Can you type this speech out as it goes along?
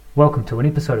Welcome to an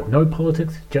episode of No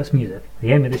Politics, Just Music.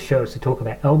 The aim of this show is to talk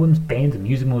about albums, bands and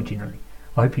music more generally.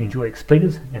 I hope you enjoy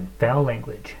expletives and foul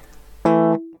language.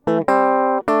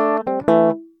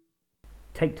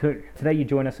 Take two. Today you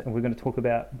join us and we're going to talk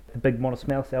about the Big Modest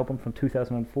Mouse album from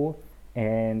 2004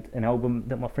 and an album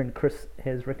that my friend Chris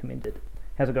has recommended.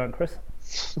 How's it going, Chris?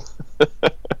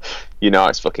 You know how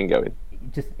it's fucking going.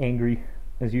 Just angry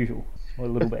as usual, or a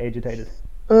little bit agitated.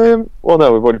 Well,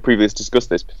 no, we've already previously discussed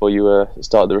this before you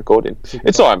started the recording.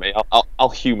 It's alright, mate. I'll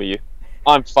humour you.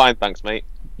 I'm fine, thanks, mate.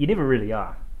 You never really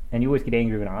are, and you always get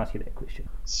angry when I ask you that question.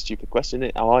 Stupid question, isn't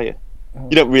it? How are you?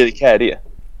 You don't really care, do you?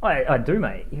 I do,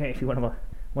 mate. You're actually one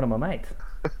of my mates.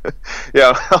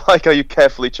 Yeah, I like how you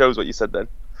carefully chose what you said then.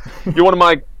 You're one of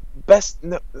my best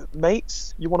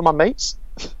mates? You're one of my mates?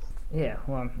 Yeah,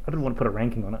 well, I didn't want to put a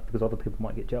ranking on it because other people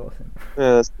might get jealous.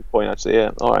 Yeah, that's the point, actually,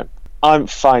 yeah. Alright. I'm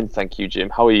fine, thank you, Jim.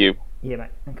 How are you? Yeah,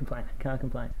 mate, can't complain. Can't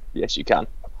complain. Yes, you can.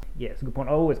 Yeah, it's a good point.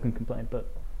 I always can complain, but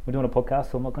we're doing a podcast,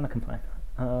 so I'm not going to complain.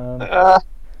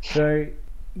 So,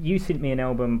 you sent me an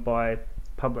album by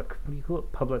Public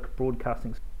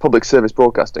Broadcasting. Public Service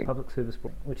Broadcasting. Public Service,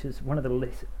 which is one of the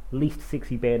least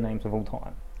sexy band names of all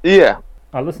time. Yeah.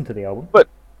 I listened to the album. But,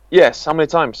 yes, how many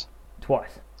times?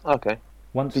 Twice. Okay.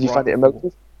 Once. Did you find it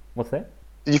emotive? What's that?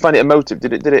 Did you find it emotive?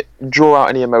 Did it draw out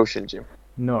any emotion, Jim?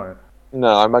 No. No,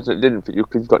 I imagine it didn't for you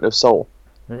because you've got no soul.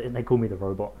 They call me the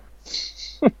robot.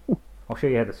 I'll show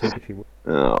you how the circuitry works.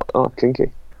 Oh,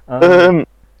 kinky.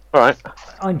 Alright.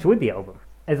 I enjoyed the album.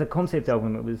 As a concept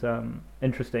album, it was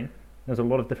interesting. There's a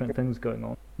lot of different things going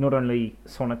on. Not only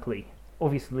sonically.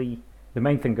 Obviously, the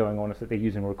main thing going on is that they're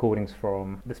using recordings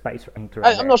from the space range.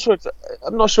 I'm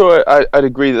not sure. I'd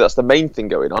agree that that's the main thing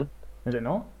going on. Is it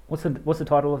not? What's the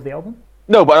title of the album?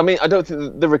 No, but I mean, I don't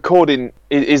think the recording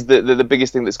is the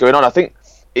biggest thing that's going on. I think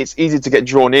it's easy to get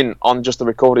drawn in on just the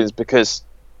recordings because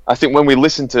I think when we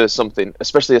listen to something,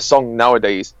 especially a song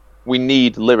nowadays, we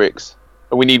need lyrics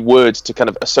and we need words to kind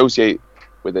of associate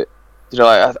with it. You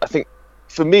know, I think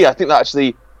for me, I think that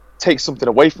actually takes something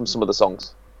away from some of the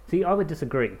songs. See, I would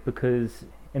disagree because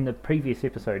in the previous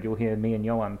episode, you'll hear me and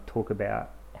Johan talk about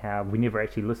how we never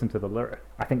actually listened to the lyric.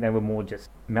 I think they were more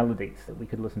just melodies that we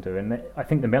could listen to, and I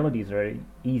think the melodies are an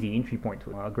easy entry point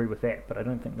to it. I agree with that, but I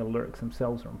don't think the lyrics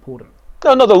themselves are important.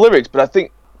 No, not the lyrics, but I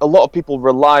think a lot of people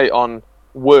rely on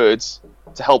words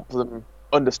to help them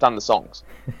understand the songs.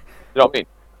 You know what I mean?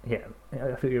 Yeah,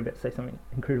 I thought you were about to say something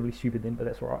incredibly stupid then, but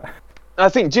that's all right. I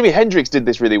think Jimi Hendrix did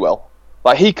this really well.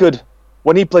 Like, he could,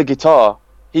 when he played guitar,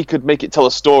 he could make it tell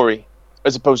a story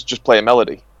as opposed to just play a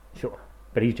melody. Sure,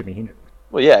 but he's Jimi Hendrix.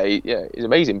 Well, yeah, he's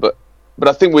amazing. But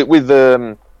I think with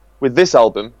this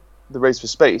album, The Race for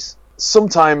Space,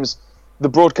 sometimes the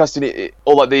broadcasting,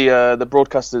 or like the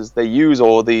broadcasters they use,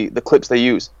 or the clips they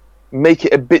use, make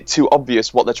it a bit too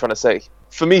obvious what they're trying to say.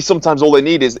 For me, sometimes all they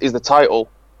need is the title,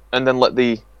 and then let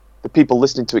the people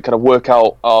listening to it kind of work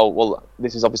out. Oh, well,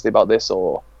 this is obviously about this,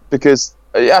 or because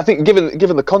I think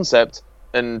given the concept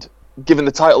and given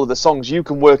the title of the songs, you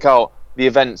can work out the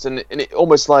events, and it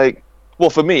almost like. Well,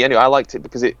 for me, anyway, I liked it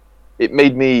because it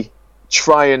made me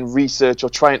try and research or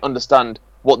try and understand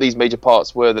what these major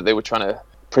parts were that they were trying to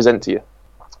present to you.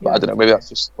 But I don't know, maybe that's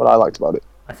just what I liked about it.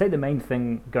 I say the main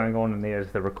thing going on in there is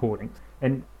the recordings.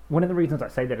 And one of the reasons I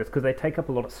say that is because they take up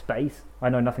a lot of space. I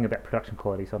know nothing about production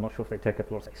quality, so I'm not sure if they take up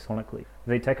a lot of space sonically.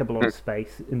 They take up a lot of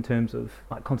space in terms of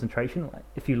like concentration. Like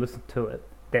if you listen to it,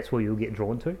 that's where you'll get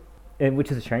drawn to. And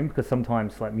which is a shame because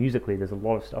sometimes, like musically, there's a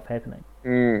lot of stuff happening,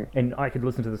 and I could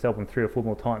listen to this album 3 or 4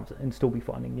 more times and still be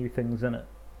finding new things in it.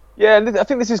 Yeah, and I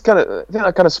think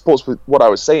that kind of supports with what I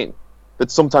was saying. That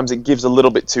sometimes it gives a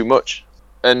little bit too much,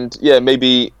 and yeah,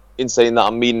 maybe in saying that, I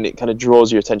mean it kind of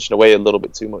draws your attention away a little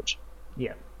bit too much.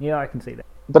 Yeah, I can see that.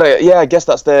 But I guess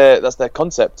that's their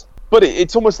concept. But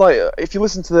it's almost like if you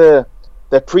listen to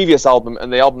their previous album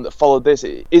and the album that followed this,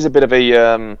 it is a bit of a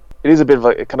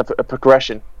kind of a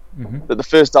progression. Mm-hmm. That the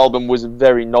first album was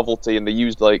very novelty, and they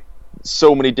used like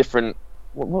so many different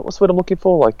what's the word I'm looking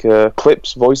for, like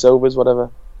clips, voiceovers,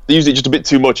 whatever. They used it just a bit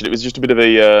too much, and it was just a bit of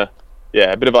a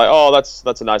bit of like, oh, that's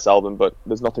a nice album, but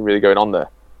there's nothing really going on there.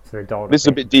 So they dialed this is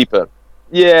a bit deeper.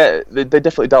 Yeah, they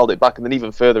definitely dialed it back, and then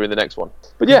even further in the next one.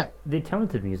 But yeah, they're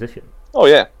talented musicians. Oh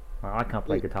yeah. I can't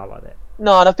play guitar like that.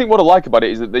 No, and I think what I like about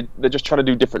it is that they're just trying to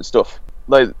do different stuff.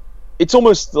 Like, it's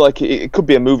almost like it could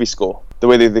be a movie score, the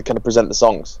way they kind of present the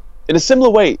songs. In a similar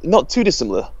way, not too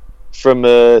dissimilar, from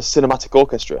Cinematic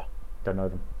Orchestra. Don't know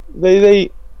them. They're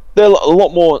a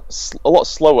lot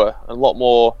slower, and a lot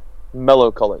more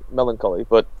melancholy,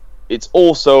 but it's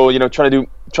also, trying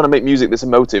to make music that's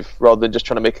emotive, rather than just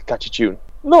trying to make a catchy tune.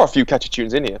 There are a few catchy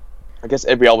tunes in here. I guess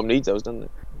every album needs those, doesn't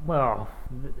it? Well,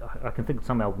 I can think of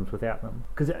some albums without them.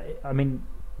 Because, I mean,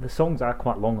 the songs are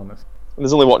quite long on this. And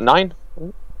there's only, what, 9?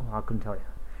 Oh, I couldn't tell you.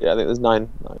 Yeah, I think there's 9.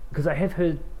 Because I have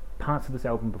heard parts of this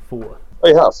album before. Oh,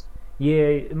 you have? Yeah,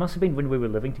 it must have been when we were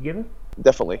living together.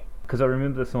 Definitely. Because I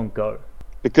remember the song Go.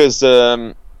 Because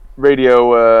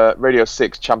Radio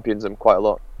 6 champions them quite a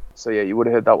lot. So yeah, you would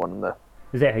have heard that one in there.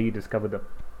 Is that how you discovered them?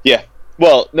 Yeah.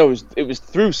 Well, no, it was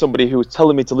through somebody who was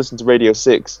telling me to listen to Radio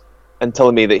 6 and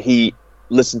telling me that he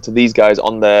listened to these guys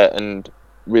on there and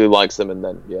really likes them, and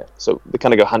then, yeah. So they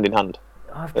kind of go hand in hand.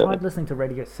 I've tried listening to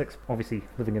Radio 6, obviously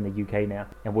living in the UK now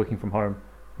and working from home.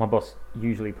 My boss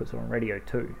usually puts it on Radio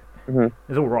 2. Mm-hmm.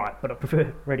 It's alright, but I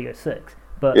prefer Radio 6.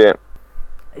 But yeah,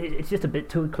 it's just a bit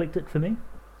too eclectic for me.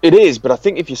 It is, but I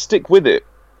think if you stick with it,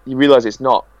 you realise it's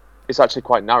not. It's actually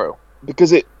quite narrow.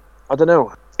 Because I don't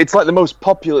know, it's like the most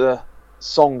popular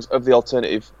songs of the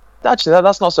alternative. Actually,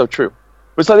 that's not so true.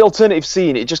 But it's like the alternative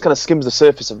scene, it just kind of skims the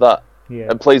surface of that. Yeah.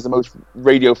 And plays the most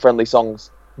radio-friendly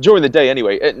songs. During the day,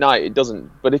 anyway. At night, it doesn't.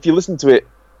 But if you listen to it,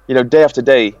 day after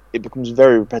day, it becomes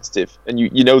very repetitive. And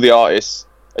you know the artists,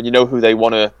 and you know who they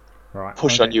want to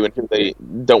push on you and who they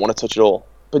don't want to touch at all.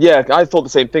 But yeah, I thought the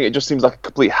same thing. It just seems like a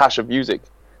complete hash of music.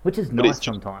 Which is nice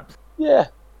sometimes. Yeah.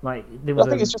 Like I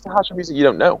think it's just a hash of music you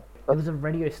don't know. There was a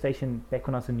radio station back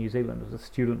when I was in New Zealand. It was a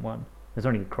student one. It was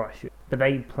only in Christchurch. But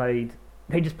they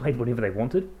just played whatever they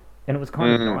wanted. And it was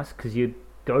kind of nice because you'd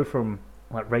go from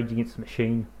like Rage Against the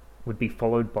Machine would be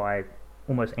followed by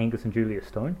almost Angus and Julia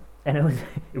Stone. And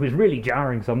it was really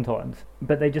jarring sometimes.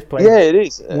 But they just played it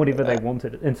is. whatever they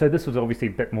wanted. And so this was obviously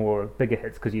a bit more bigger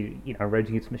hits because you know Rage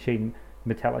Against the Machine,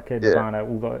 Metallica, Nirvana,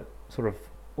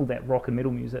 all that rock and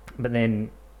metal music. But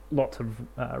then lots of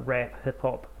rap, hip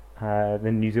hop,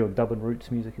 then New Zealand dub and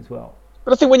roots music as well.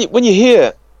 But I think when you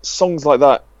hear songs like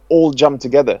that all jammed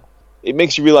together, it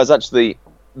makes you realise actually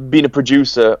being a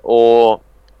producer or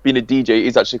being a DJ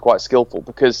is actually quite skillful,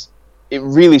 because it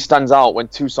really stands out when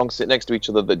two songs sit next to each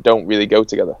other that don't really go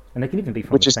together. And they can even be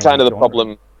from which the is same kind of the genre.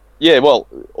 problem. Yeah, well,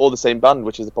 or the same band,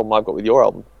 which is the problem I've got with your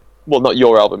album. Well, not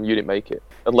your album, you didn't make it,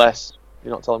 unless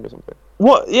you're not telling me something.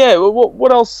 What? Yeah.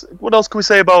 What else? What else can we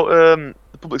say about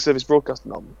the public service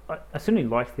broadcasting album? I certainly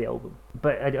liked the album,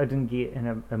 but I didn't get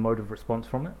an emotive response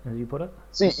from it, as you put it.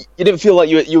 So you didn't feel like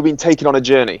you were being taken on a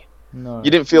journey. No.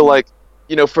 You didn't feel like,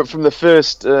 from the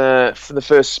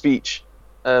first speech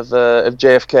of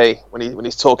JFK when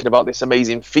he's talking about this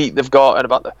amazing feat they've got and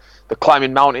about the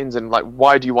climbing mountains, and like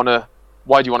why do you want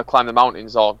to climb the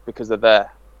mountains? Or because they're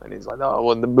there. And he's like, oh,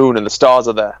 well, the moon and the stars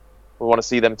are there. We want to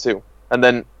see them too. And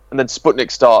then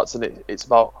Sputnik starts, and it's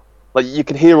about, like, you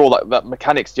can hear all that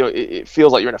mechanics. It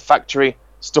feels like you're in a factory,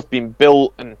 stuff being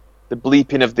built, and the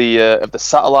bleeping of the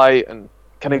satellite, and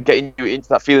kind of getting you into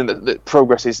that feeling that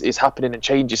progress is happening and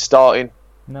change is starting.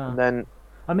 No. And then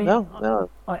no.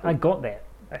 I got that.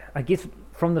 I guess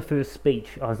from the first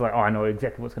speech, I was like, oh, I know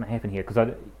exactly what's going to happen here,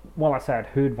 because while I say I'd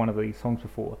heard one of these songs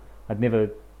before, I'd never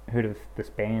heard of this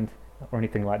band or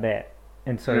anything like that.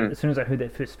 And so as soon as I heard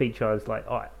that first speech, I was like,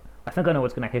 all right, I think I know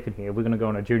what's going to happen here. We're going to go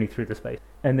on a journey through the space.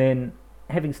 And then,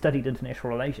 having studied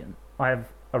international relations, I have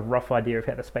a rough idea of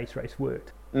how the space race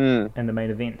worked and the main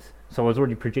events. So I was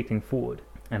already projecting forward,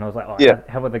 and I was like,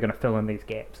 how are they going to fill in these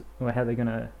gaps? Or how are they going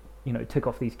to, tick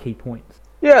off these key points?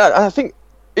 Yeah, I think,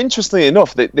 interestingly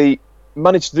enough, they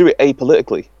managed to do it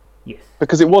apolitically. Yes.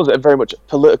 Because it was a very much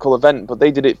political event, but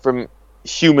they did it from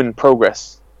human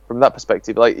progress, from that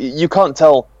perspective. Like, you can't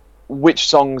tell which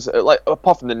songs, like,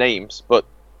 apart from the names, but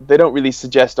they don't really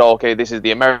suggest, this is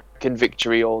the American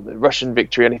victory or the Russian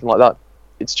victory, anything like that.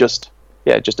 It's just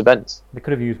events. They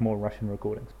could have used more Russian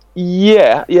recordings.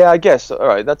 Yeah, I guess. All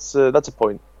right, that's a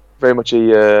point. Very much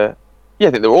I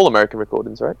think they're all American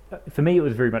recordings, right? For me, it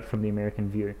was very much from the American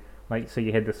view. Like, so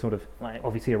you had this sort of, like,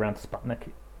 obviously around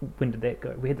Sputnik. When did that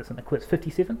go? We had this in the quiz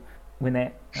 57, when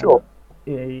that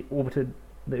orbited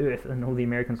the Earth, and all the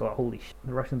Americans were like, holy shit,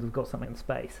 the Russians have got something in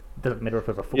space. It doesn't matter if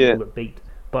it was a football that beat.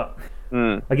 But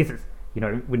I guess it's,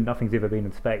 when nothing's ever been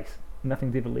in space,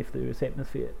 nothing's ever left the Earth's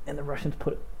atmosphere, and the Russians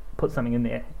put something in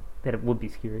there that it would be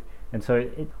scary. And so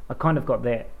I kind of got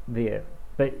that there.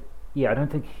 But yeah,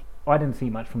 I didn't see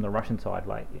much from the Russian side,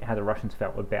 like how the Russians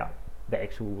felt about the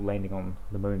actual landing on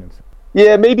the moon and stuff.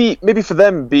 Yeah, maybe for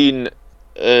them being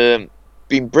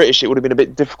British, it would have been a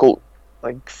bit difficult,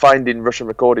 like finding Russian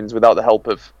recordings without the help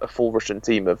of a full Russian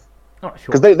team of. Oh,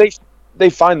 sure. Because they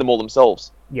find them all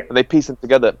themselves. Yeah. And they piece them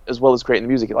together as well as creating the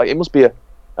music. Like, it must be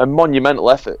a monumental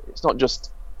effort. It's not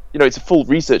just, it's a full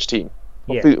research team,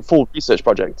 full research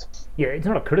project. Yeah, it's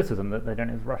not a criticism that they don't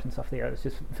have Russian stuff there. It's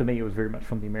just, for me, it was very much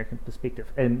from the American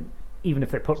perspective. And even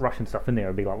if they put Russian stuff in there,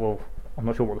 I'd be like, well, I'm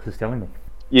not sure what this is telling me.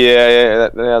 Yeah,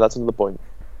 that's another point.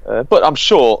 But I'm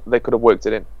sure they could have worked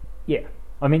it in. Yeah,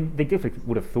 I mean, they definitely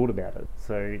would have thought about it.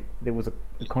 So there was a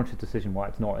conscious decision why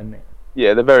it's not in there.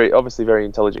 Yeah, they're obviously very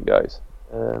intelligent guys.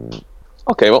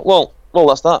 Okay, well,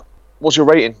 that's that. What's your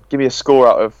rating? Give me a score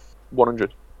out of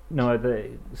 100. No,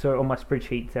 so on my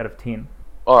spreadsheet it's out of 10.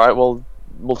 All right, well,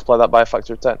 multiply that by a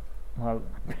factor of 10. Well,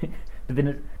 but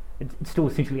then it's still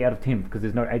essentially out of 10 because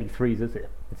there's no 83s, is there?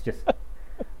 It's just.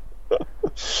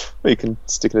 Well, you can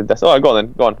stick it in death. All right, go on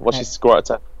then. Go on. What's your score out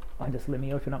of 10? Just let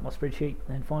me open up my spreadsheet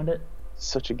and find it.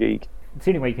 Such a geek. It's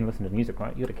the only way you can listen to music,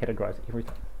 right? You got to categorize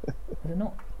everything. Is it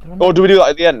not? Or do we do that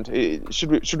at the end? Should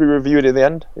we review it at the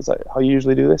end? Is that how you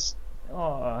usually do this?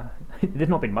 There's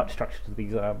not been much structure to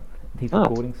these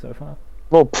recordings so far.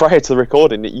 Well, prior to the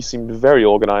recording, you seemed very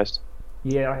organised.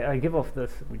 Yeah, I give off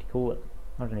this. What do you call it?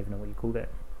 I don't even know what you call that.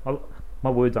 My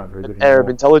words aren't very good. Air of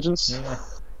intelligence. Yeah.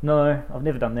 No, I've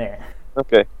never done that.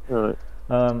 Okay, all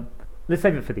right. Let's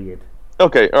save it for the end.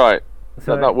 Okay, all right.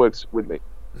 So that works with me.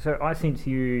 So I sent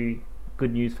you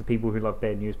Good News for People Who Love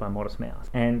Bad News by Modest Mouse,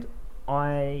 and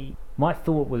my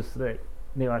thought was that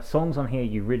there are songs on here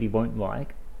you really won't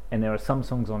like, and there are some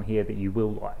songs on here that you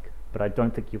will like, but I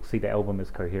don't think you'll see the album as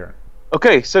coherent.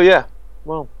 Okay, so yeah,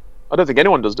 well, I don't think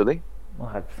anyone does, do they?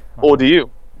 Well, or do you?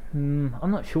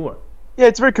 I'm not sure. Yeah,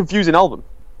 it's a very confusing album.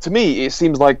 To me, it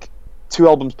seems like 2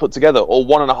 albums put together, or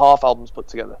 1.5 albums put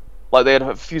together. Like they had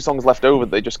a few songs left over,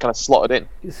 they just kind of slotted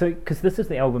in. So, because this is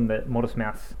the album that Modest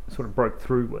Mouse sort of broke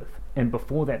through with, and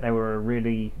before that they were a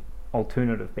really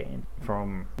alternative band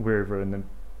from wherever in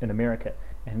America,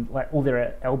 and like all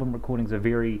their album recordings are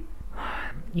very.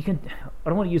 I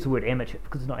don't want to use the word amateur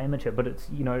because it's not amateur, but it's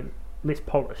less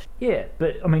polished. Yeah,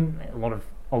 but I mean a lot of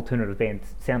alternative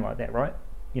bands sound like that, right?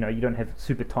 You don't have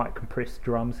super tight compressed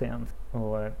drum sounds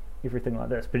or everything like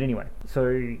this. But anyway,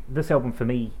 so this album for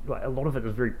me, like a lot of it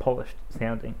is very polished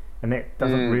sounding, and that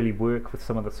doesn't really work with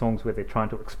some of the songs where they're trying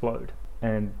to explode,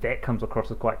 and that comes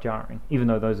across as quite jarring, even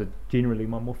though those are generally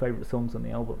my more favourite songs on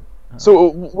the album. So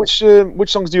which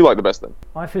songs do you like the best then?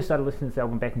 I first started listening to this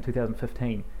album back in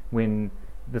 2015 when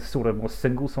the sort of more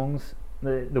single songs,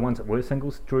 the ones that were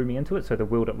singles, drew me into it, so The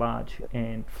World at Large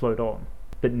and Float On.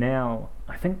 But now,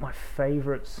 I think my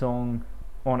favourite song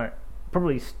on it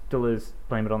probably still is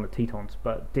Blame It on the Tetons,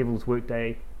 but Devil's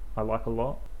Workday I like a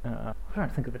lot. I'm trying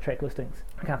to think of the track listings.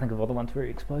 I can't think of other ones where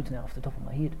he explodes now off the top of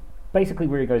my head. Basically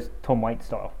where he goes Tom Waits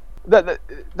style.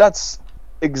 That's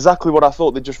exactly what I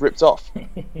thought they just ripped off.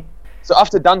 So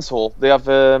after Dancehall, they have,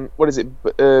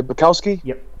 Bukowski?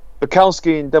 Yep.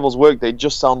 Bukowski and Devil's Workday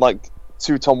just sound like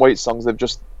 2 Tom Waits songs they've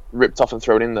just ripped off and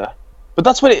thrown in there. But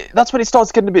that's when it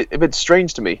starts getting a bit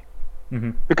strange to me,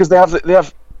 because they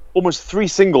have almost 3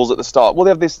 singles at the start. Well,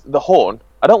 they have the horn.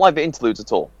 I don't like the interludes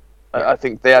at all. I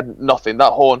think they had nothing.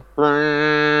 That horn,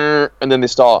 and then they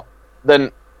start.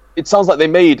 Then it sounds like they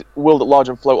made World at Large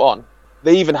and Float On.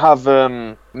 They even have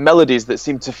melodies that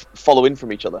seem to follow in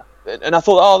from each other. And I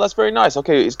thought, oh, that's very nice.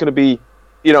 Okay, it's going to be,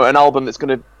 an album that's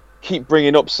going to keep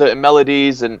bringing up certain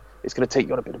melodies, and it's going to take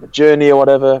you on a bit of a journey or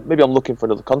whatever. Maybe I'm looking for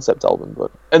another concept album,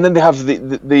 and then they have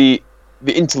the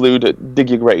interlude at Dig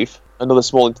Your Grave, another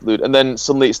small interlude, and then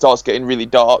suddenly it starts getting really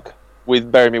dark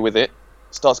with Bury Me With It.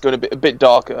 It starts going a bit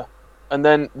darker, and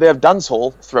then they have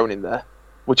Dancehall thrown in there,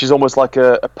 which is almost like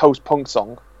a post-punk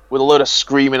song with a load of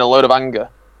screaming, a load of anger,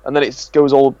 and then it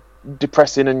goes all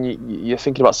depressing, and you're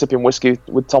thinking about sipping whiskey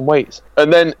with Tom Waits,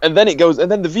 and then it goes,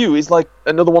 and then The View is like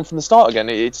another one from the start again.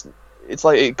 It's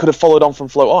like it could have followed on from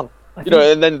Float On,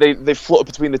 and then they flutter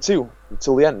between the two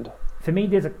until the end. For me,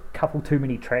 there's a couple too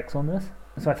many tracks on this,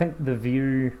 so I think The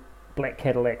View, Black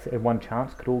Cadillacs, and One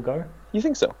Chance could all go. You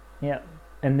think so? Yeah,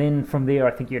 and then from there,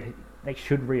 I think they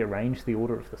should rearrange the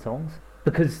order of the songs,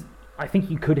 because I think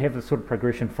you could have a sort of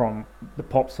progression from the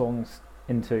pop songs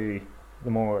into the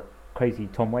more crazy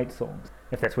Tom Waits songs,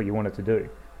 if that's what you wanted to do,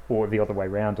 or the other way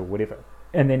around, or whatever.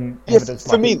 And then have it as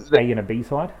like an A and a B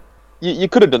side. You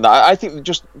could have done that. I think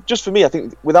just for me, I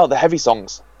think without the heavy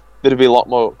songs, there'd be a lot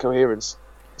more coherence.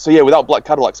 So yeah, without Black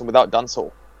Cadillacs and without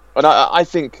Dancehall, and I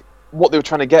think what they were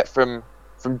trying to get from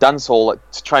Dancehall,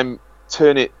 like, to try and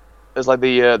turn it as like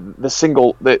the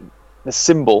single, the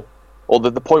symbol, or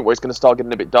the point where it's going to start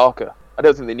getting a bit darker. I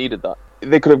don't think they needed that.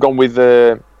 They could have gone with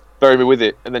Bury Me With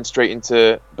It and then straight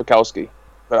into Bukowski.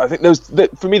 But I think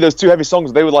for me, those 2 heavy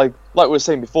songs, they were like we were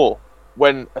saying before,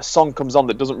 when a song comes on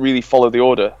that doesn't really follow the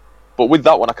order. But with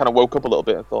that one, I kind of woke up a little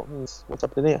bit and thought, what's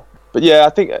happening here? But yeah, I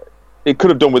think it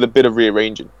could have done with a bit of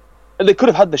rearranging. And they could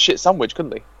have had the shit sandwich,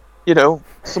 couldn't they?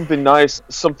 Something nice,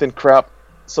 something crap,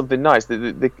 something nice.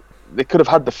 They could have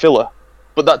had the filler.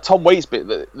 But that Tom Waits bit,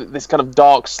 this kind of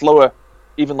dark, slower,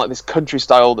 even like this country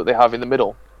style that they have in the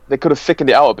middle, they could have thickened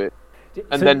it out a bit.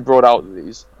 and then brought out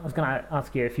these. I was going to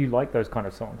ask you if you like those kind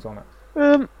of songs on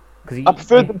it. I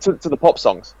prefer them to the pop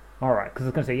songs. All right, because I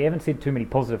was going to say, you haven't said too many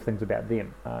positive things about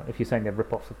them, if you're saying they're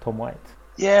rip-offs of Tom Waits.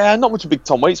 Yeah, not much a big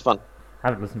Tom Waits fan. I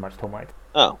haven't listened much to Tom Waits.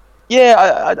 Oh.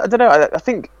 Yeah, I don't know. I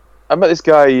think I met this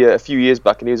guy a few years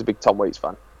back, and he was a big Tom Waits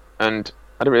fan. And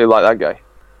I didn't really like that guy.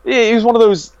 Yeah, he was one of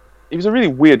those... He was a really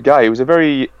weird guy. He was a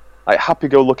very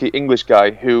happy-go-lucky English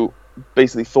guy who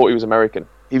basically thought he was American.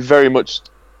 He very much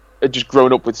had just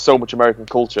grown up with so much American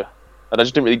culture. And I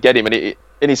just didn't really get him. And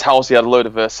in his house, he had a load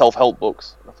of self-help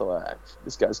books. And I thought,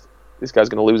 this guy's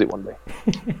going to lose it one day.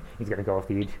 He's going to go off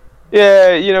the edge.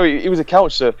 Yeah, you know, he was a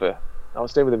couch surfer. I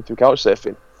was staying with him through couch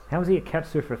surfing. How was he a couch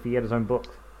surfer if he had his own books?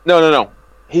 No.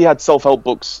 He had self-help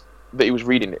books that he was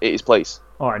reading at his place.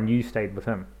 Oh, and you stayed with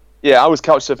him? Yeah, I was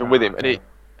couch surfing with him. Okay.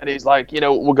 And he's like, you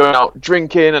know, we're going out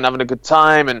drinking and having a good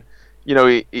time. And, you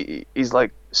know, he's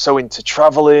like so into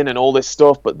traveling and all this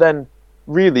stuff. But then,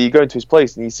 really, you go into his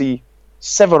place and you see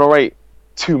 7 or 8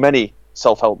 too many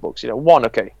self-help books. You know, 1,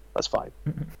 okay, that's fine.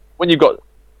 When you've got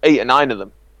 8 or 9 of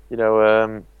them, you know,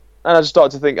 and I just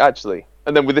started to think, actually,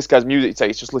 and then with this guy's music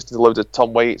taste, just listening to loads of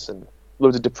Tom Waits and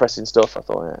loads of depressing stuff, I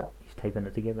thought, yeah. He's taping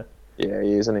it together. Yeah,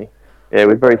 he is, isn't he? Yeah,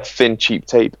 with very thin, cheap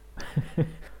tape.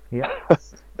 Yeah,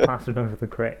 plastered over the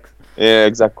cracks. Yeah,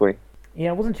 exactly.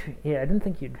 Yeah, I didn't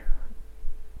think you'd...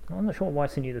 I'm not sure why I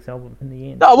sent you this album in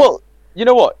the end. No, well, you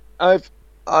know what?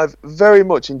 I've very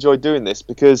much enjoyed doing this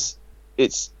because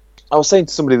it's... I was saying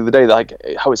to somebody the other day that,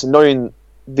 like, how it's annoying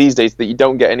these days that you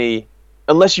don't get any...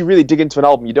 Unless you really dig into an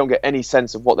album, you don't get any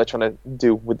sense of what they're trying to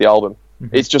do with the album.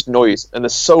 Mm-hmm. It's just noise. And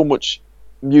there's so much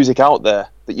music out there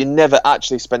that you never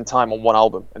actually spend time on one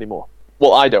album anymore.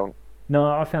 Well, I don't. No,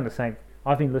 I found the same.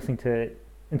 I've been listening to...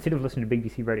 Instead of listening to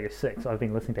BBC Radio 6, I've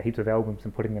been listening to heaps of albums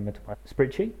and putting them into my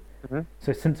spreadsheet. Mm-hmm.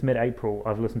 So since mid-April,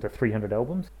 I've listened to 300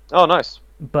 albums. Oh, nice.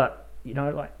 But, you know,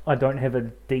 like, I don't have a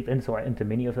deep insight into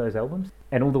many of those albums.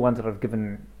 And all the ones that I've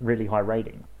given really high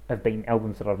rating have been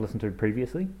albums that I've listened to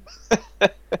previously.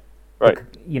 Right. Like,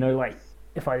 you know, like,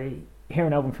 if I hear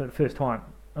an album for the first time,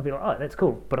 I'll be like, oh, that's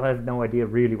cool. But I have no idea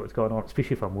really what's going on,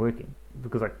 especially if I'm working,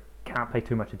 because I can't pay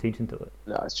too much attention to it.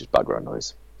 No, it's just background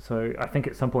noise. So I think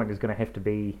at some point there's going to have to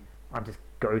be, I just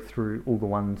go through all the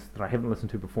ones that I haven't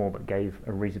listened to before but gave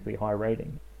a reasonably high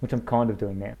rating, which I'm kind of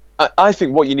doing now. I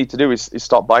think what you need to do is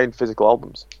start buying physical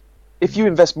albums. If you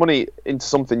invest money into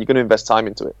something, you're going to invest time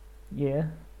into it. Yeah.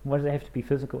 Why does it have to be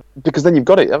physical? Because then you've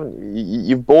got it, haven't you?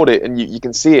 You've bought it and you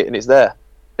can see it and it's there.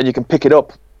 And you can pick it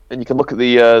up and you can look at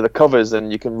the covers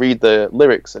and you can read the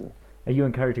lyrics. And are you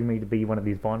encouraging me to be one of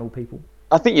these vinyl people?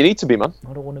 I think you need to be, man.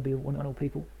 I don't want to be one of vinyl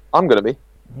people. I'm going to be.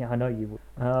 Yeah, I know you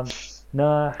would.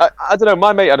 No. I don't know.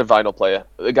 My mate had a vinyl player,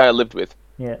 the guy I lived with.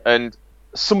 Yeah. And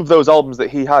some of those albums that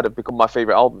he had have become my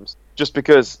favourite albums. Just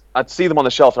because I'd see them on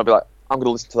the shelf and I'd be like, I'm going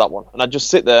to listen to that one. And I'd just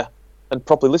sit there and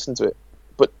properly listen to it.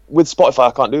 But with Spotify,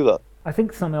 I can't do that. I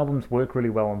think some albums work really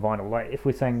well on vinyl. Like, if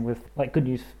we're saying with, like, Good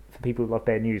News for people who love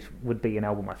bad news would be an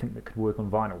album I think that could work on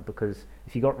vinyl, because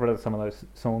if you got rid of some of those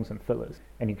songs and fillers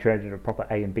and you created a proper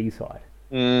A and B side,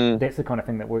 that's the kind of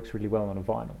thing that works really well on a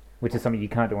vinyl, which is something you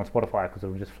can't do on Spotify because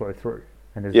it'll just flow through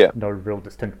and there's no real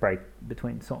distinct break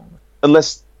between songs.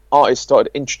 Unless artists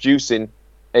started introducing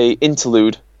a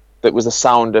interlude that was the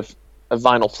sound of a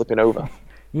vinyl flipping over.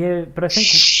 Yeah, but I think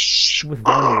with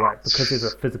vinyl, like, because there's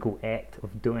a physical act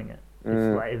of doing it,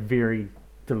 it's like a very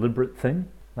deliberate thing.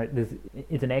 Like,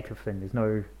 it's an active thing.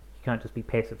 You can't just be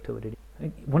passive to it.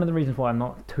 One of the reasons why I'm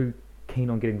not too keen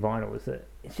on getting vinyl is that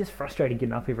it's just frustrating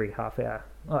getting up every half hour.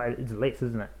 Oh, it's less,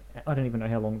 isn't it? I don't even know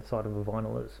how long the side of a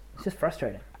vinyl is. It's just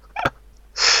frustrating.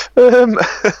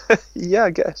 Yeah,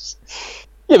 I guess.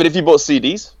 Yeah, but if you bought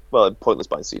CDs, well, pointless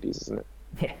buying CDs, isn't it?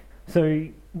 Yeah. So,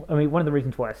 I mean, one of the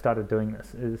reasons why I started doing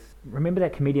this is, remember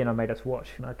that comedian I made us watch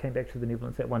when I came back to the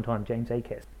Netherlands that one time, James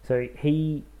Acaster? So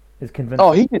he is convinced...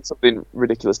 Oh, he did something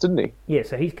ridiculous, didn't he? Yeah,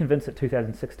 so he's convinced that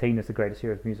 2016 is the greatest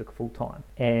year of music of all time.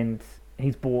 And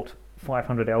he's bought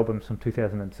 500 albums from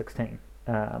 2016.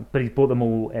 But he's bought them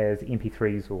all as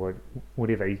MP3s or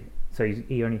whatever. So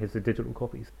he only has the digital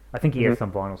copies. I think he has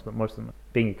some vinyls, but most of them,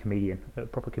 being a comedian, a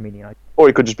proper comedian. Or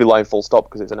he could just be lying full stop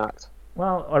because it's an act.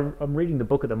 Well, I'm reading the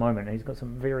book at the moment, and he's got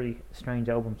some very strange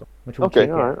albums, which we'll check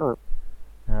out. All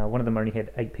right. One of them only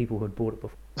had 8 people who had bought it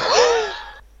before.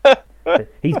 So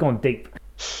he's gone deep.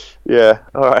 Yeah,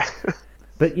 all right.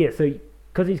 But yeah, so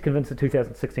because he's convinced that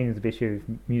 2016 is the best year of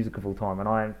music of all time, and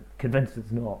I'm convinced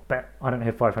it's not, but I don't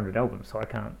have 500 albums, so I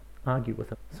can't argue with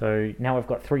him. So now I've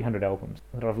got 300 albums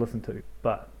that I've listened to,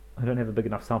 but I don't have a big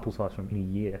enough sample size from any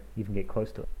year to even get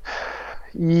close to it.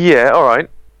 Yeah, all right.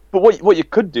 But what you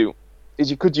could do is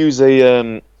you could use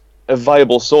a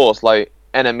viable source like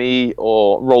NME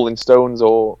or Rolling Stones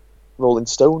or Rolling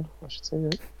Stone, I should say.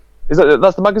 Right?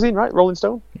 That's the magazine, right? Rolling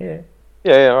Stone. Yeah.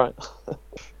 Yeah, right.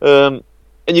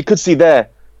 And you could see their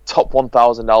top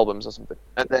 1,000 albums or something,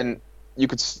 and then you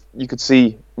could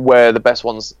see where the best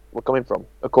ones were coming from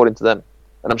according to them,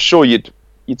 and I'm sure you'd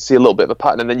see a little bit of a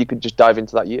pattern, and then you could just dive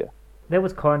into that year. That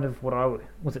was kind of what I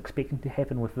was expecting to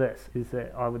happen with this, is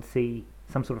that I would see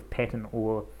some sort of pattern,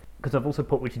 or because I've also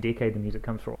put which decade the music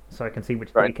comes from, so I can see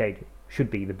which decade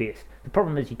should be the best. The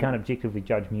problem is you can't objectively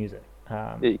judge music.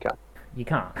 Yeah, you can. You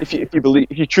can't. If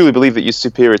you truly believe that you're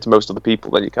superior to most other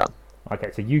people, then you can.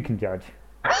 Okay, so you can judge,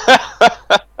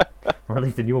 or at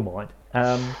least in your mind.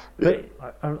 But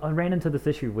I ran into this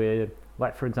issue where,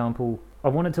 like, for example, I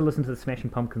wanted to listen to the Smashing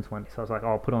Pumpkins one, so I was like, oh,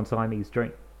 I'll put on Siamese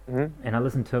Dream, and I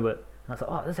listened to it, and I was like,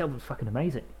 oh, this album's fucking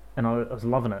amazing, and I was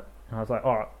loving it, and I was like,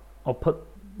 all right, I'll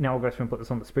go through and put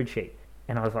this on the spreadsheet,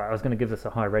 and I was like, I was going to give this a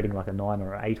high rating, like a 9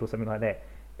 or an 8 or something like that,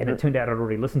 and it turned out I'd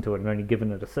already listened to it and only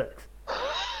given it a 6.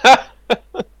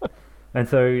 And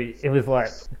so it was like,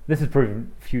 this is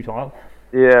proven futile.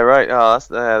 Yeah, right. Oh,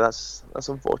 that's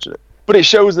unfortunate. But it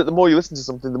shows that the more you listen to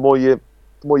something, the more you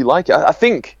like it. I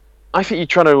think you're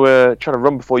trying to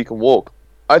run before you can walk.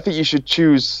 I think you should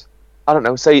choose, I don't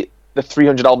know, say the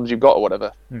 300 albums you've got or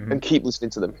whatever, and keep listening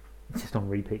to them. It's just on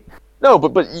repeat. No,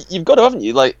 but you've got to, haven't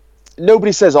you? Like,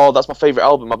 nobody says, oh, that's my favourite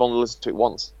album, I've only listened to it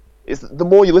once. It's the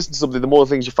more you listen to something, the more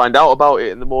things you find out about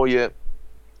it, and the more you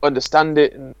understand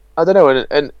it, and I don't know,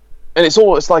 and it's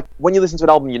almost like when you listen to an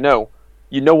album, you know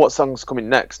what song's coming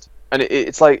next, and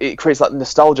it's like it creates that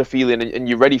nostalgia feeling, and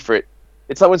you're ready for it.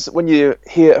 It's like when you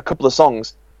hear a couple of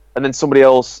songs, and then somebody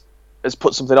else has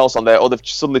put something else on there, or they've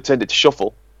suddenly turned it to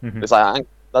shuffle. It's like,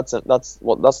 that's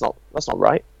not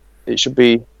right. It should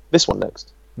be this one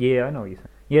next. Yeah, I know what you're saying.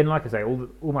 Yeah, and like I say, all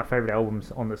my favourite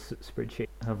albums on this spreadsheet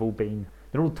have all been,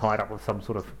 they're all tied up with some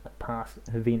sort of past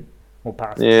event or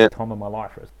past time of my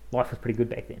life. Life was pretty good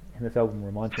back then, and this album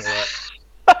reminds me of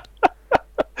that.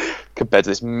 Compared to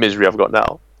this misery I've got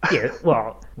now. Yeah,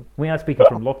 well, we are speaking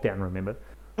from lockdown, remember?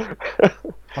 I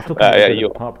was talking about the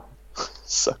pub.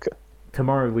 Sucker.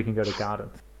 Tomorrow we can go to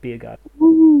Gardens, beer garden.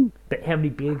 Woo. But how many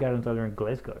beer gardens are there in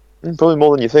Glasgow? Probably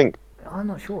more than you think. I'm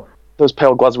not sure. Those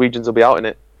pale Glaswegians will be out in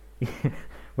it.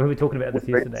 We were talking about this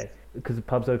yesterday, because the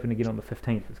pub's open again on the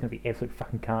 15th. It's going to be absolute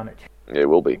fucking carnage. It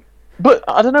will be. But,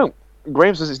 I don't know.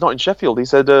 Graham says it's not in Sheffield. He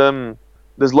said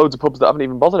there's loads of pubs that haven't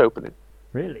even bothered opening.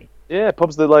 Really? Yeah,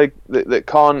 pubs that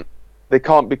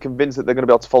can't be convinced that they're going to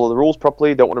be able to follow the rules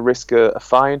properly, don't want to risk a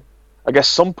fine. I guess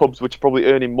some pubs which are probably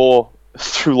earning more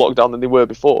through lockdown than they were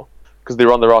before, because they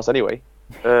were on their arse anyway.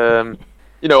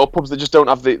 Or pubs that just don't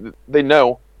have they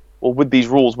know, well, with these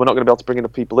rules, we're not going to be able to bring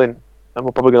enough people in, and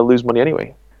we're probably going to lose money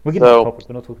anyway. We're getting off topic,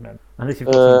 we're not talking about it. Unless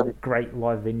you've got some great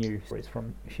live venue stories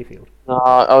from Sheffield.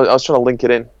 I was trying to link it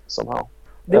in somehow.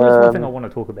 There was one thing I want to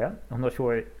talk about. I'm not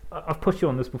sure. I've pushed you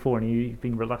on this before and you've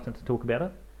been reluctant to talk about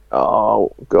it.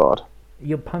 Oh, God.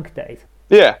 Your punk days.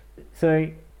 Yeah. So,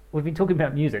 we've been talking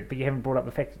about music, but you haven't brought up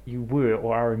the fact that you were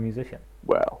or are a musician.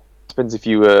 Well, depends if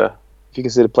you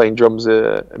consider playing drums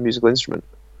a musical instrument.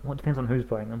 Well, it depends on who's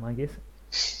playing them, I guess.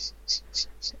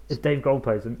 If Dave Grohl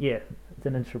plays them, yeah, it's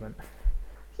an instrument.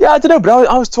 Yeah, I don't know, but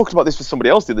I was talking about this with somebody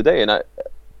else the other day, and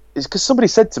it's because somebody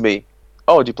said to me,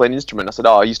 oh, do you play an instrument? I said,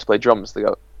 oh, I used to play drums. They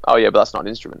go, oh, yeah, but that's not an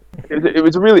instrument. It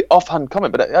was a really offhand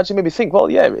comment, but it actually made me think,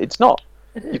 well, yeah, it's not.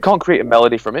 You can't create a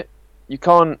melody from it. You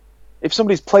can't... If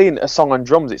somebody's playing a song on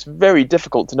drums, it's very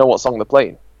difficult to know what song they're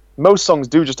playing. Most songs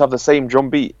do just have the same drum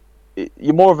beat.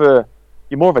 You're more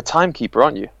of a timekeeper,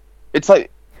 aren't you? It's like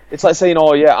saying,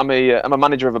 oh, yeah, I'm a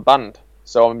manager of a band,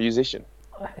 so I'm a musician.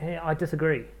 I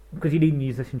disagree, because you need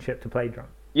musicianship to play drums.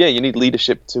 Yeah, you need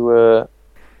leadership to...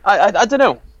 I don't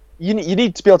know. You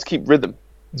need to be able to keep rhythm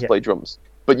to play drums,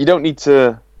 but you don't need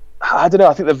to. I don't know.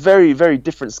 I think they're very, very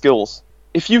different skills.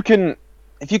 If you can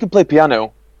play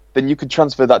piano, then you can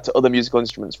transfer that to other musical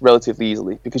instruments relatively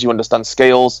easily because you understand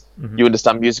scales, you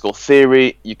understand musical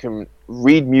theory, you can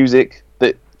read music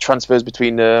that transfers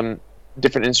between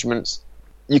different instruments.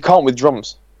 You can't with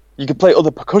drums. You can play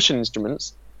other percussion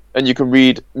instruments, and you can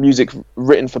read music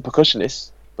written for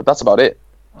percussionists, but that's about it.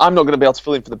 I'm not going to be able to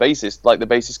fill in for the bassist like the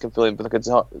bassist can fill in for the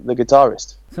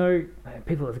guitarist. So,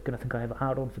 people are going to think I have a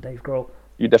hard-on for Dave Grohl.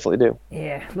 You definitely do.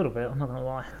 Yeah, a little bit, I'm not going to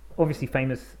lie. Obviously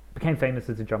became famous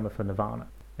as a drummer for Nirvana,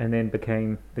 and then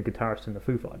became the guitarist in the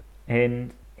Foo Fighters.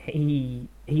 And he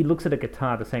looks at a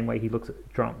guitar the same way he looks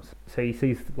at drums. So he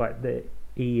sees like the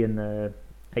E and the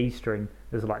A string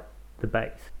as like the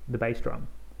bass drum,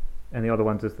 and the other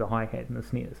ones is the hi-hat and the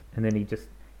snares. And then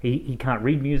he can't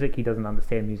read music, he doesn't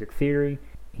understand music theory,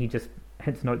 he just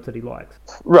hits notes that he likes.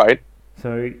 Right.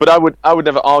 So, But I would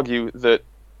never argue that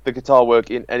the guitar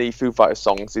work in any Foo Fighters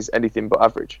songs is anything but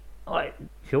average.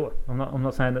 sure, I'm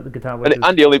not saying that the guitar work And, is...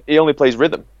 and he only plays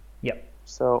rhythm, Yep.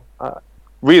 so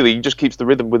really he just keeps the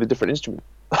rhythm with a different instrument.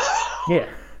 Yeah.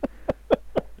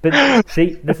 But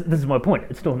see, this is my point.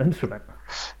 It's still an instrument.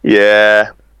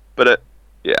 Yeah, but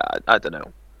yeah, I don't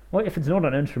know. Well, if it's not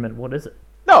an instrument, what is it?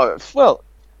 No, well,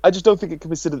 I just don't think it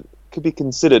could be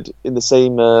considered in the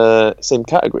same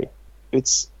category.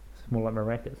 It's It's more like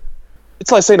maracas.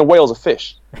 it's like saying a whale's a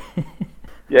fish.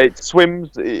 Yeah, it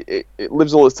swims, it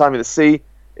lives all its time in the sea.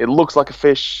 It looks like a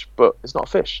fish, but it's not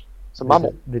a fish. It's a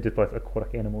mammal. They're just both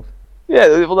aquatic animals. Yeah,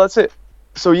 well, that's it.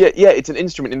 So yeah, it's an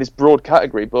instrument in this broad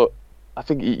category, but I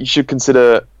think you should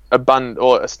consider a band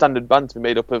or a standard band to be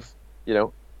made up of,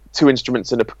 two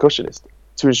instruments and a percussionist,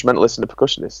 two instrumentalists and a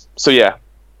percussionist. So yeah.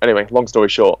 Anyway, long story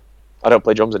short, I don't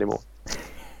play drums anymore.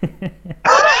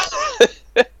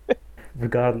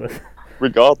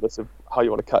 Regardless of how you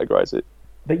want to categorize it.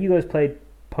 But you guys played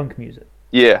punk music,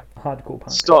 Yeah. hardcore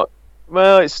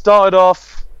punk. It started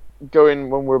off going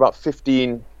when we were about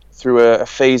 15 through a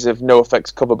phase of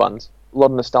NoFX cover bands. A lot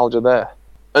of nostalgia there.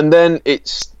 And then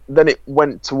it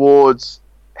went towards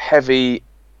heavy,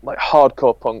 like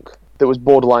hardcore punk that was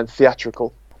borderline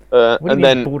theatrical. What do you and mean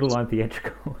then borderline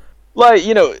theatrical? like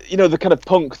the kind of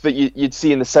punk that you'd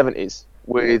see in the 70s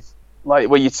with like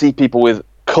where you'd see people with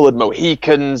coloured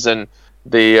Mohicans and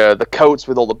the coats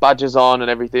with all the badges on and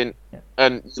everything. Yeah.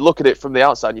 And you look at it from the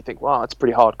outside and you think, wow, that's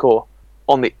pretty hardcore.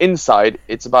 On the inside,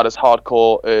 it's about as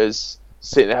hardcore as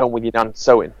sitting at home with your nan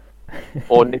sewing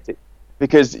or knitting,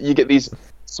 because you get these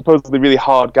supposedly really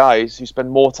hard guys who spend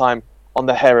more time on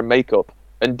their hair and makeup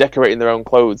and decorating their own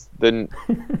clothes than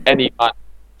any man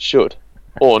should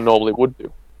or normally would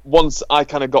do. Once I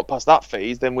kind of got past that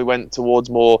phase, then we went towards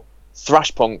more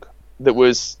thrash punk that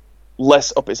was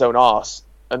less up its own arse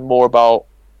and more about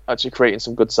actually creating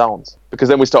some good sounds. Because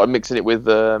then we started mixing it with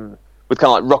kind of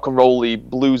like rock and rolly,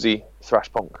 bluesy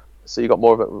thrash punk. So you got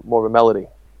more of a melody.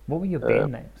 What were your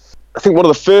band names? I think one of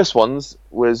the first ones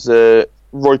was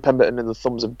Roy Pemberton and the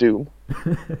Thumbs of Doom.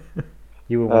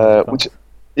 You were one of the thumbs.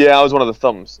 Yeah, I was one of the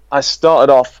Thumbs. I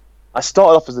started off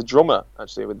as a drummer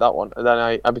actually with that one, and then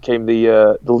I became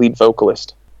the lead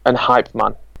vocalist and hype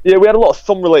man. Yeah, we had a lot of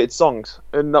Thumb related songs,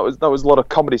 and that was a lot of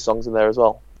comedy songs in there as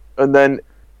well. And then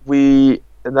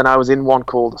I was in one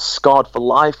called Scarred for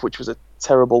Life, which was a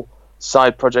terrible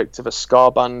side project of a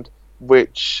ska band,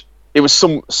 which it was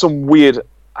some weird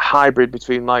hybrid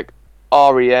between like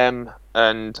REM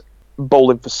and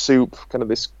Bowling for Soup, kind of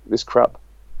this crap.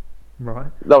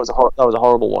 Right. That was a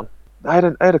horrible one. I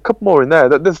had a couple more in there.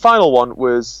 The final one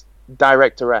was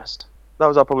Direct Arrest. That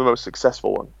was our probably most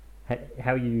successful one.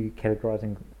 How are you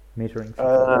categorizing, measuring?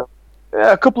 Yeah,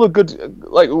 a couple of good.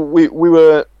 Like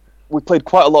we played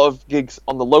quite a lot of gigs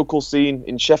on the local scene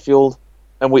in Sheffield,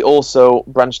 and we also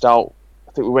branched out.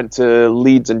 I think we went to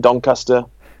Leeds and Doncaster,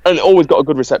 and always got a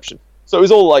good reception. So it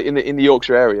was all like in the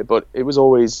Yorkshire area, but it was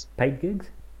always paid gigs?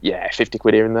 Yeah, 50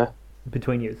 quid here and there.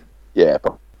 Between years? Yeah,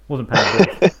 but wasn't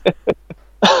paid gigs.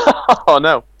 Oh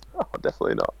no,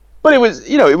 definitely not. But it was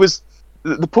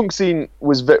the punk scene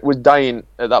was dying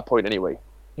at that point anyway.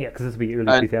 Yeah, because this would be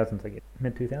early 2000s, I guess.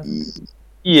 Mid 2000s?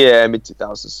 Yeah, mid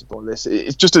 2000s, something like this.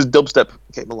 It's just as dubstep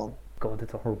came along. God,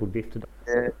 that's a horrible death to die.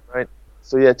 Yeah, right.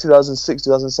 So yeah, 2006,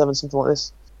 2007, something like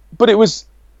this. But it was,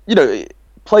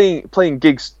 playing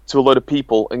gigs to a load of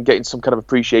people and getting some kind of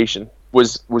appreciation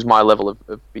was my level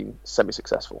of being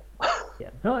semi-successful. Yeah,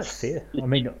 no, that's fair. I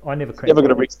mean, I never cracked. Never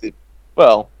gonna reach the.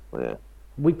 Well, yeah.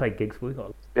 We played gigs. We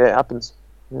got. Yeah, it happens.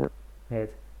 Yeah. Yeah,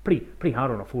 it's pretty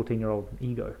hard on a 14-year-old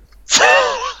ego.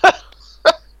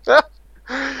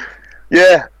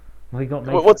 Yeah. We got.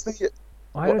 What's the?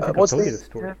 I don't think I told you the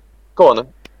story. Yeah. Go on then.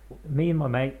 Me and my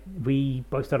mate, we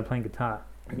both started playing guitar.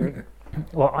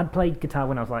 Well, I'd played guitar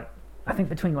when I was I think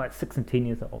between 6 and 10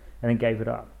 years old, and then gave it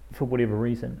up for whatever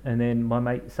reason. And then my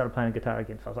mate started playing guitar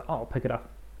again, so I was like, oh, I'll pick it up.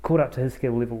 Caught up to his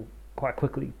skill level quite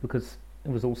quickly because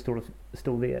it was all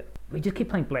still there. We just kept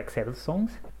playing Black Sabbath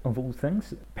songs, of all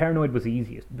things. Paranoid was the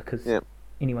easiest because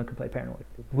anyone could play Paranoid.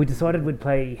 We decided we'd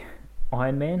play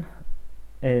Iron Man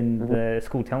in the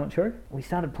school talent show. We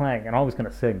started playing, and I was going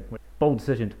to sing. Bold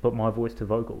decision to put my voice to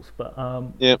vocals, but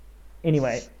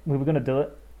anyway, we were going to do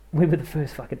it. We were the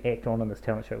first fucking act on this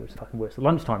talent show, which is fucking worse. A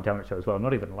lunchtime talent show as well,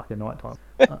 not even a night time.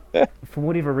 For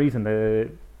whatever reason, the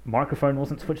microphone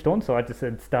wasn't switched on, so I just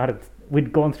started.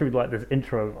 We'd gone through this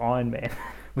intro of Iron Man,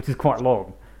 which is quite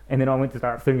long, and then I went to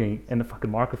start singing, and the fucking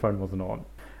microphone wasn't on.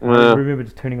 I remember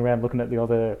just turning around, looking at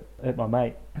my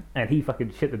mate, and he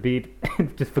fucking shit the bed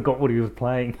and just forgot what he was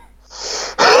playing.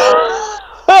 So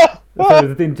it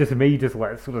was then just me,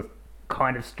 sort of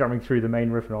kind of strumming through the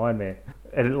main riff in Iron Man,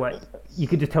 and you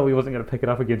could just tell he wasn't going to pick it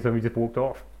up again, so he just walked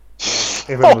off.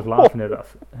 Everyone was laughing at us,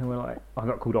 and we're like, I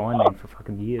got called Iron Man for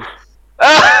fucking years.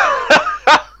 That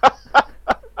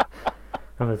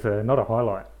was not a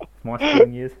highlight of my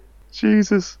schooling years.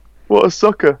 Jesus, what a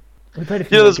sucker. We played a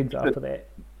few more gigs after that.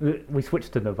 We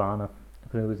switched to Nirvana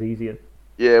because it was easier.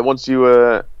 Yeah, once you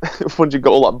once you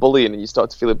got all that bullying and you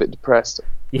start to feel a bit depressed.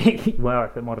 Yeah, well,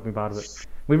 that might have been part of it.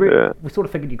 We sort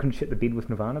of figured you couldn't shit the bed with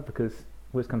Nirvana because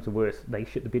worst comes to worst, they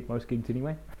shit the bed most gigs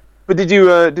anyway. But did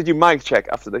you mic check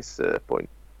after this point?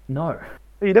 No.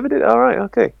 Oh, you never did? All right,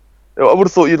 okay. I would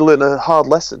have thought you'd learn a hard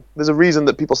lesson. There's a reason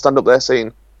that people stand up there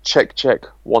saying, check,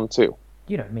 1, 2.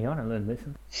 You know me, I don't learn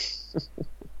lessons.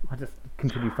 I just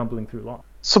continue fumbling through life.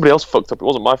 Somebody else fucked up, it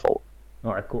wasn't my fault.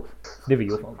 Oh, of course. It's never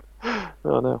your fault.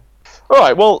 Oh, no.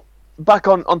 Alright, well, back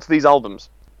onto these albums.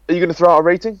 Are you going to throw out a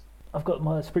rating? I've got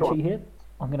my spreadsheet here.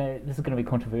 This is going to be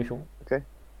controversial. Okay.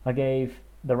 I gave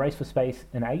The Race for Space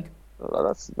an 8. Oh,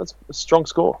 that's a strong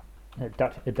score. A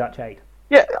Dutch 8.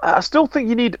 Yeah, I still think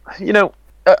you need,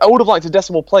 I would have liked a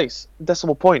decimal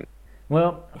point.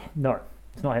 Well, no,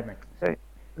 it's not happening. Okay.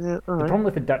 Yeah, all right. The problem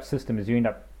with the Dutch system is you end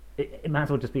up, it might as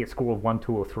well just be a score of 1,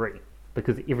 2, or 3,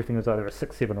 because everything is either a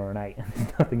 6, 7, or an 8, and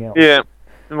there's nothing else. Yeah,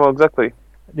 well, exactly.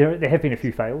 There have been a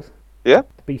few fails. Yeah?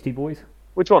 The Beastie Boys.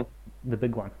 Which one? The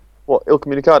big one. What, Il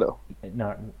Comunicado?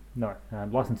 No,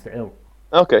 License to Ill.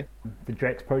 Okay. The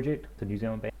Drax Project, the New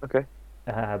Zealand band. Okay.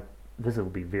 This will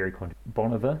be very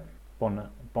Bon Iver.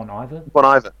 Bon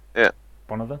Iver, yeah.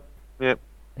 Bon Iver. Yeah.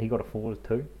 He got a 4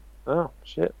 too. Oh,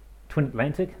 shit. Twin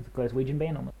Atlantic, the Glaswegian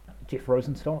band on it. Jeff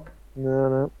Rosenstock.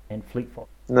 No. And Fleet Fox.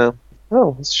 No.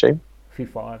 Oh, that's a shame. A few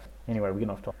 5s. Anyway, we're getting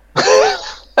off topic.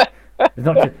 It's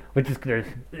not just, we're just going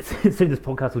to... Soon this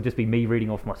podcast will just be me reading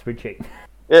off my spreadsheet.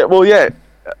 Yeah, well, yeah.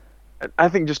 I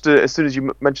think just as soon as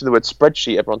you mentioned the word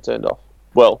spreadsheet, everyone turned off.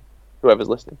 Well, whoever's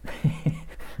listening.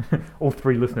 All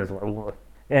 3 listeners are like, what?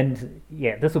 And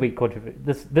yeah, this will be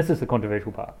this is the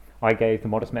controversial part. I gave the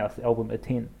Modest Mouse album a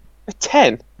 10. A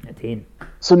 10? A 10.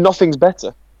 So nothing's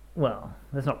better. Well,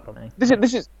 that's not probably. This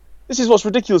is what's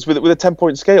ridiculous with a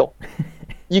 10-point scale.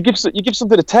 you give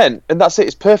something a 10, and that's it.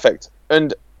 It's perfect,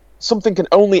 and something can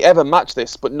only ever match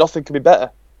this, but nothing can be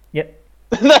better. Yep.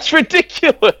 That's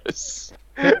ridiculous.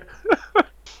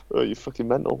 Oh, you're fucking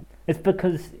mental. It's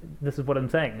because this is what I'm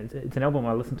saying. It's an album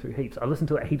I listen to heaps. I listened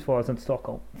to it heaps while I was in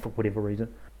Stockholm for whatever reason.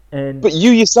 But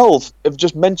you yourself have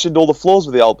just mentioned all the flaws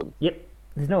with the album. Yep.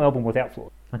 There's no album without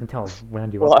flaws. I can tell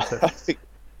around you. Well, I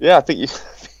think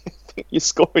your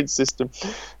scoring system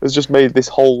has just made this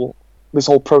whole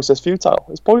process futile.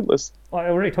 It's pointless. I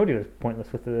already told you it was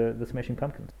pointless with the Smashing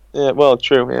Pumpkins. Yeah, well,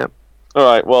 true. Yeah. All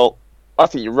right. Well, I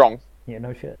think you're wrong. Yeah,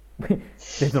 no shit.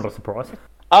 There's not a surprise.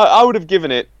 I would have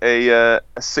given it a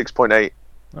 6.8.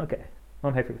 Okay,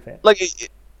 I'm happy with that. Like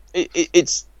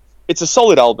it's a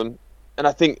solid album, and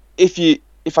I think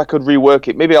if I could rework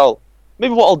it, maybe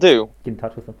what I'll do. Get in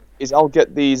touch with them. Is I'll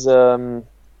get these.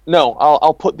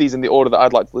 I'll put these in the order that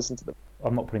I'd like to listen to them.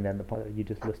 I'm not putting that in the pod. You're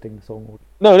just listing the song order.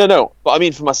 No. But I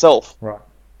mean for myself. Right.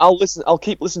 I'll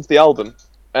keep listening to the album,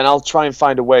 and I'll try and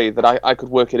find a way that I could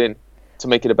work it in to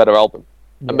make it a better album.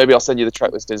 Yeah. And maybe I'll send you the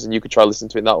track listings, and you could try listening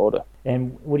to it in that order.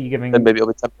 And what are you giving? And maybe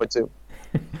it'll be 10.2.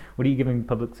 What are you giving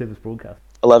Public Service Broadcast?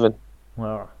 11.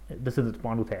 Well, this is its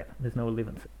Spinal Tap. There's no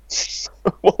 11.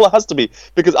 Well, it has to be,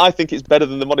 because I think it's better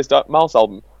than the Modest Mouse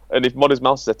album. And if Modest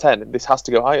Mouse is a 10, this has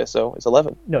to go higher, so it's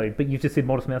 11. No, but you just said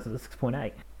Modest Mouse is a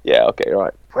 6.8. Yeah, okay,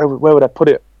 right. Where would I put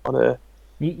it on a...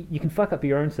 You can fuck up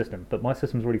your own system, but my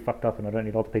system's already fucked up and I don't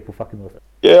need other people fucking with it.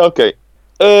 Yeah, okay.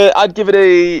 I'd give it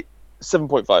a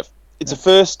 7.5. It's a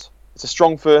first. It's a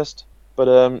strong first. But,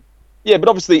 but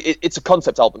obviously it's a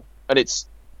concept album. And it's,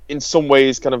 in some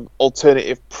ways, kind of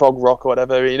alternative prog rock or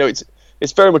whatever.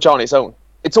 It's very much on its own.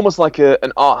 It's almost like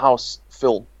an art house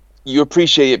film. You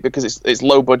appreciate it because it's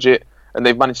low budget and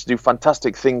they've managed to do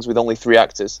fantastic things with only 3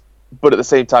 actors. But at the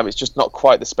same time, it's just not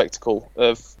quite the spectacle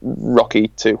of Rocky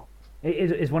 2.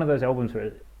 It's one of those albums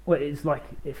where it's like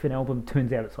if an album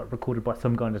turns out it's like recorded by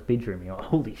some guy in his bedroom, you're like,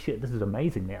 holy shit, this is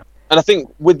amazing now. And I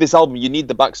think with this album, you need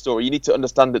the backstory. You need to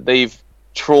understand that they've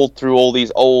trawled through all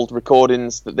these old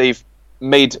recordings, that they've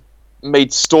made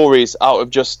stories out of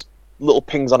just little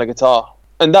pings on a guitar.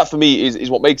 And that, for me, is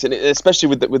what makes it, especially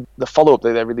with the follow-up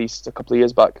that they released a couple of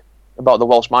years back about the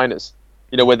Welsh miners,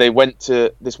 where they went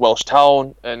to this Welsh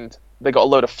town and they got a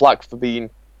load of flack for being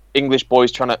English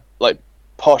boys trying to, like,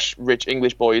 posh, rich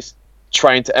English boys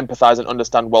trying to empathise and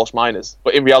understand Welsh miners.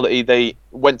 But in reality, they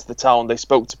went to the town, they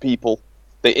spoke to people,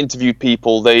 they interviewed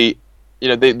people, they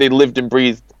lived and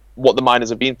breathed what the miners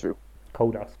have been through.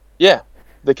 Coal dust. Yeah.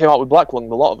 they came out with black lung.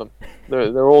 A lot of them.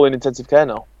 They're all in intensive care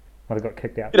now. Well, they got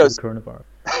kicked out You know, for the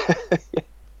coronavirus.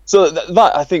 So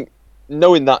that I think,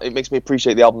 knowing that, it makes me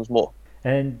appreciate the albums more.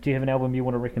 And do you have an album you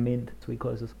want to recommend as we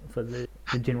close this for the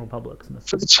general public?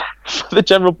 For the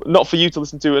general, not for you to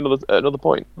listen to another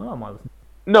point. Oh, I might listen.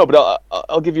 No, but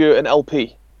I'll give you an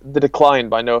LP, The Decline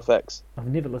by NoFX. I've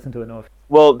never listened to it. No.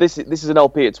 Well, this is an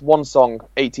LP. It's one song,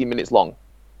 18 minutes long,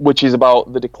 which is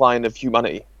about the decline of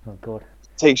humanity. Oh God.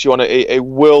 It takes you on a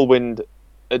whirlwind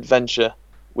adventure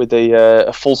with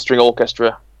a full string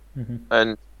orchestra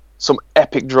and some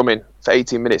epic drumming for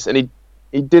 18 minutes. And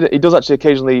he does actually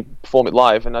occasionally perform it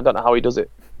live, and I don't know how he does it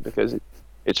because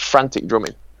it's frantic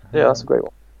drumming. Yeah, that's a great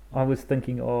one. I was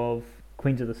thinking of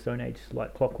Queens of the Stone Age,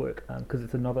 like Clockwork, because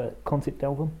it's another concept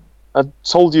album. I've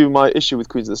told you my issue with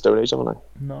Queens of the Stone Age, haven't I?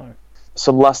 No.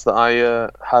 Some lass that I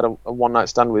had a one night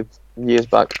stand with years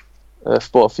back, a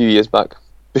few years back,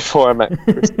 before I met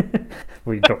Chris.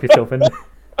 Will you drop yourself in?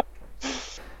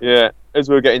 Yeah, as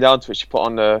we were getting down to it, she put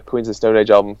on the Queens of the Stone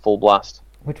Age album full blast.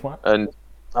 Which one? And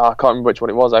I can't remember which one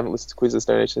it was. I haven't listened to Queens of the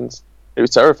Stone Age since. It was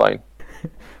terrifying.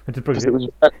 It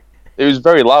was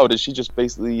very loud, and she just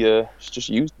basically she just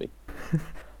used me.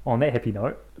 On that happy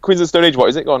note, Queens of the Stone Age, what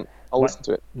is it? Go on, I'll listen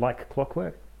to it. Like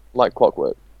Clockwork? Like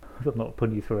Clockwork. I'm not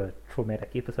putting you through a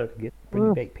traumatic episode again. Bring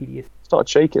you back PDS. Started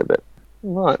shaking a bit.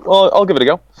 Right, well, I'll give it a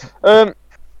go. Alright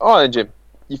then, Jim.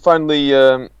 You finally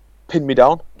pinned me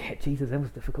down. Yeah, Jesus, that was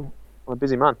difficult. I'm a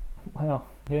busy man. Wow,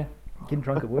 yeah. Getting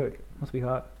drunk at work must be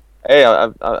hard. Hey,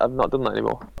 I've not done that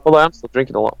anymore. Although I am still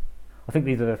drinking a lot. I think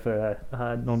these are for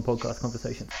non-podcast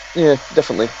conversations. Yeah,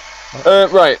 definitely.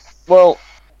 Right, well...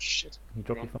 Shit. You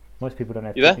drop your phone. Most people don't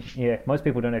have. You there? Yeah, most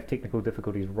people don't have technical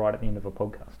difficulties right at the end of a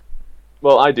podcast.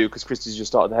 Well, I do, because Christy's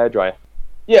just started the hairdryer.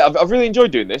 Yeah, I've really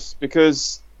enjoyed doing this,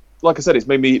 because, like I said, it's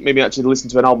made me actually listen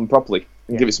to an album properly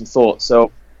and give it some thought.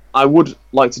 So, I would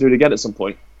like to do it again at some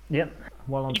point. Yep.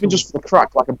 While I'm Even just for a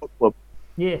crack, like a book club.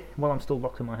 Yeah, while I'm still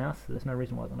locked in my house, there's no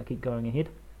reason why I want to keep going ahead.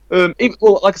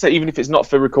 Well, like I said, even if it's not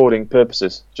for recording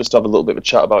purposes, just to have a little bit of a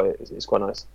chat about it, it's quite nice.